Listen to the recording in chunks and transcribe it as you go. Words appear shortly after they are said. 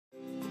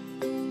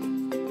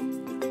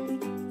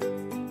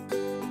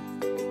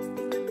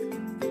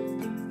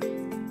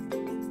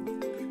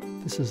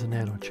This is a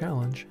Nano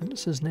challenge, and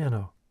this is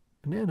Nano.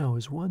 A Nano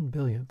is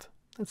 1/100000th.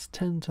 That's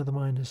 10 to the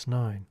minus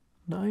 9.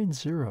 9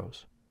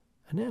 zeros.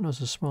 A nano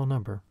is a small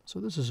number, so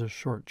this is a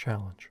short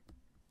challenge.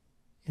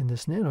 In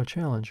this Nano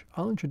challenge,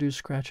 I'll introduce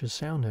Scratch's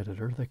sound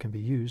editor that can be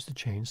used to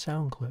change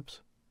sound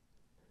clips.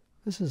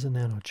 This is a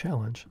Nano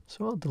challenge,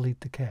 so I'll delete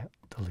the cat.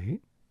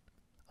 Delete.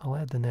 I'll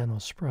add the Nano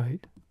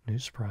sprite, new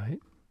sprite,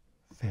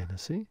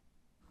 fantasy.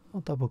 I'll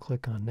double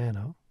click on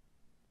Nano.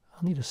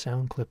 I'll need a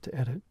sound clip to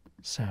edit.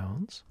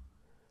 Sounds.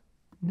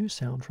 New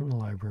sound from the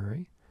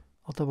library.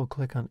 I'll double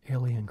click on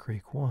Alien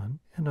Creek 1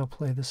 and I'll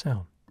play the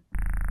sound.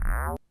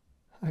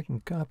 I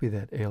can copy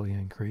that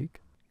Alien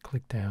Creek.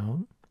 Click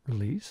down,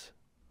 release,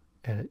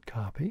 edit,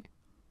 copy.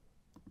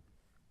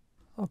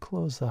 I'll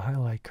close the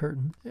highlight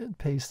curtain and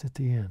paste at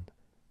the end.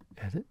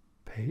 Edit,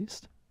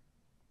 paste.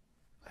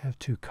 I have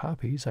 2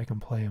 copies. I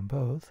can play them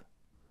both.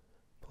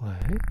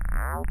 Play.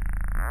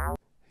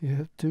 You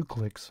have 2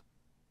 clicks.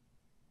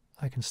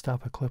 I can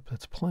stop a clip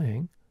that's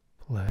playing.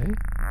 Play.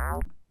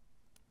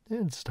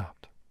 And it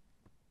stopped.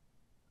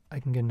 I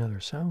can get another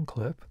sound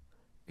clip.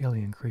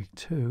 Alien Creek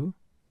 2.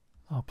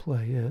 I'll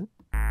play it.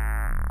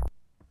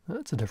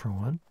 That's a different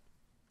one.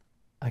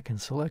 I can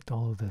select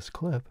all of this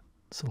clip.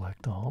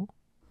 Select all.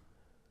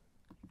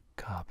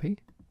 Copy.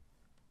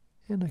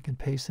 And I can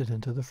paste it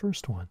into the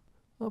first one.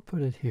 I'll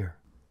put it here.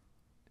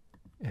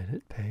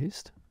 Edit,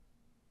 paste.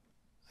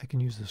 I can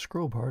use the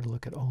scroll bar to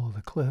look at all of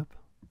the clip.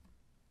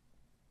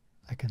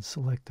 I can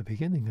select the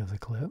beginning of the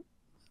clip.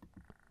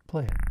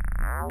 Play it.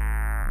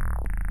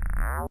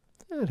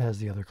 It has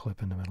the other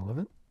clip in the middle of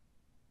it.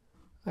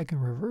 I can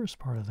reverse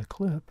part of the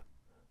clip.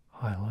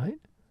 Highlight,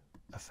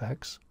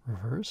 effects,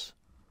 reverse.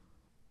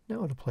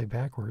 Now to play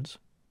backwards,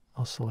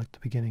 I'll select the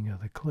beginning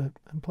of the clip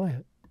and play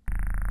it.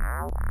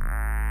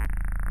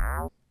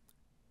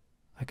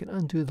 I can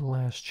undo the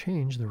last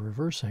change, the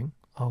reversing.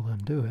 I'll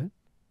undo it.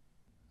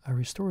 I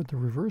restored the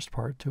reversed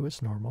part to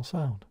its normal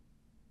sound.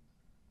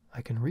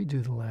 I can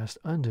redo the last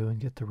undo and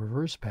get the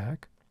reverse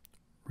back.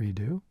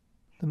 Redo.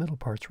 The middle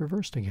part's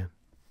reversed again.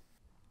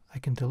 I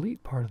can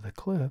delete part of the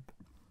clip.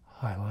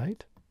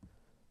 Highlight.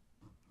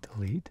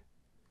 Delete.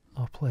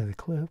 I'll play the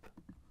clip.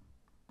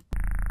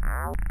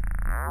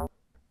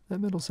 That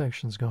middle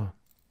section's gone.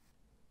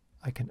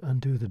 I can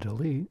undo the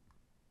delete.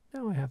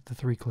 Now I have the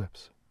 3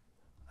 clips.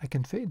 I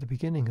can fade the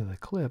beginning of the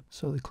clip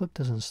so the clip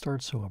doesn't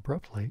start so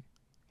abruptly.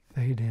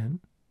 Fade in.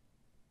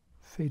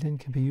 Fade in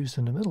can be used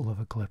in the middle of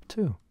a clip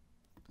too.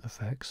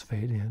 Effects,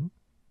 fade in.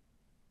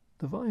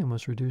 The volume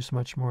was reduced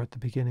much more at the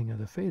beginning of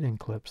the fade in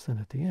clips than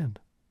at the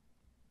end.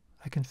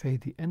 I can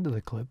fade the end of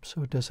the clip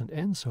so it doesn't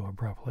end so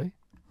abruptly.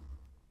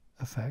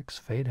 Effects,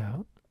 fade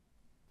out.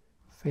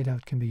 Fade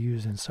out can be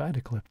used inside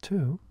a clip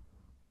too.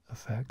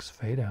 Effects,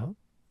 fade out.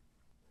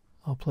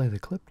 I'll play the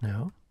clip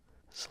now.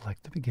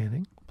 Select the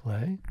beginning,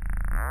 play.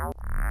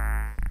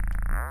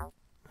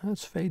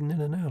 That's fading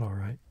in and out all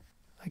right.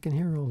 I can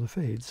hear all the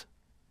fades.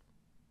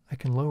 I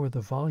can lower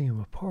the volume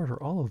of part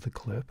or all of the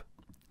clip.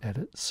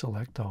 Edit,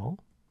 select all.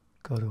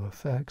 Go to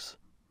Effects.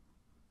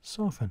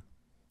 Soften.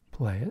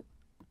 Play it.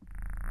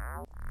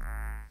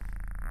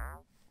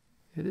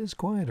 It is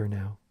quieter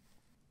now.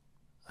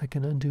 I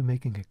can undo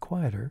making it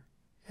quieter,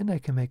 and I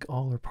can make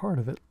all or part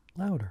of it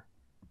louder.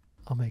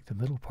 I'll make the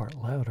middle part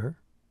louder.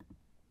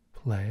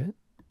 Play it.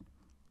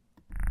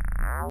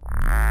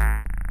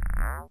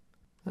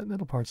 That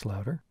middle part's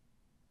louder.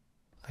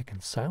 I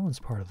can silence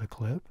part of the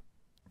clip.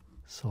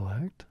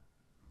 Select,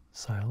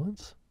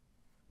 silence,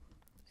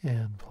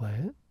 and play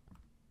it.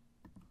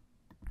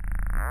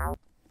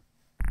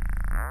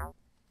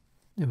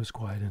 It was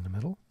quiet in the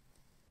middle.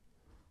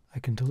 I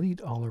can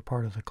delete all or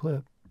part of the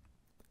clip.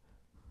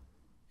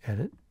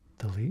 Edit,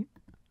 delete.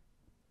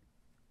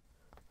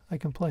 I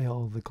can play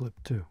all of the clip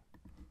too.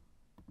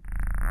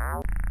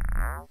 I'm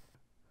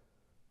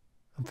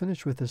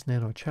finished with this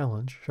Nano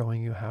challenge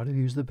showing you how to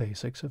use the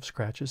basics of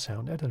Scratch's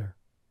sound editor.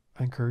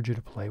 I encourage you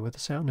to play with the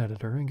sound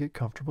editor and get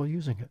comfortable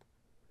using it.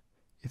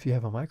 If you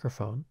have a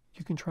microphone,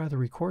 you can try the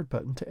record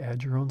button to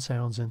add your own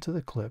sounds into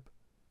the clip,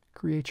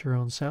 create your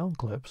own sound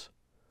clips,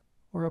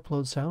 or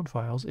upload sound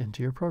files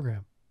into your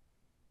program.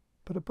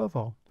 But above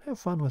all, have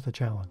fun with the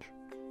challenge.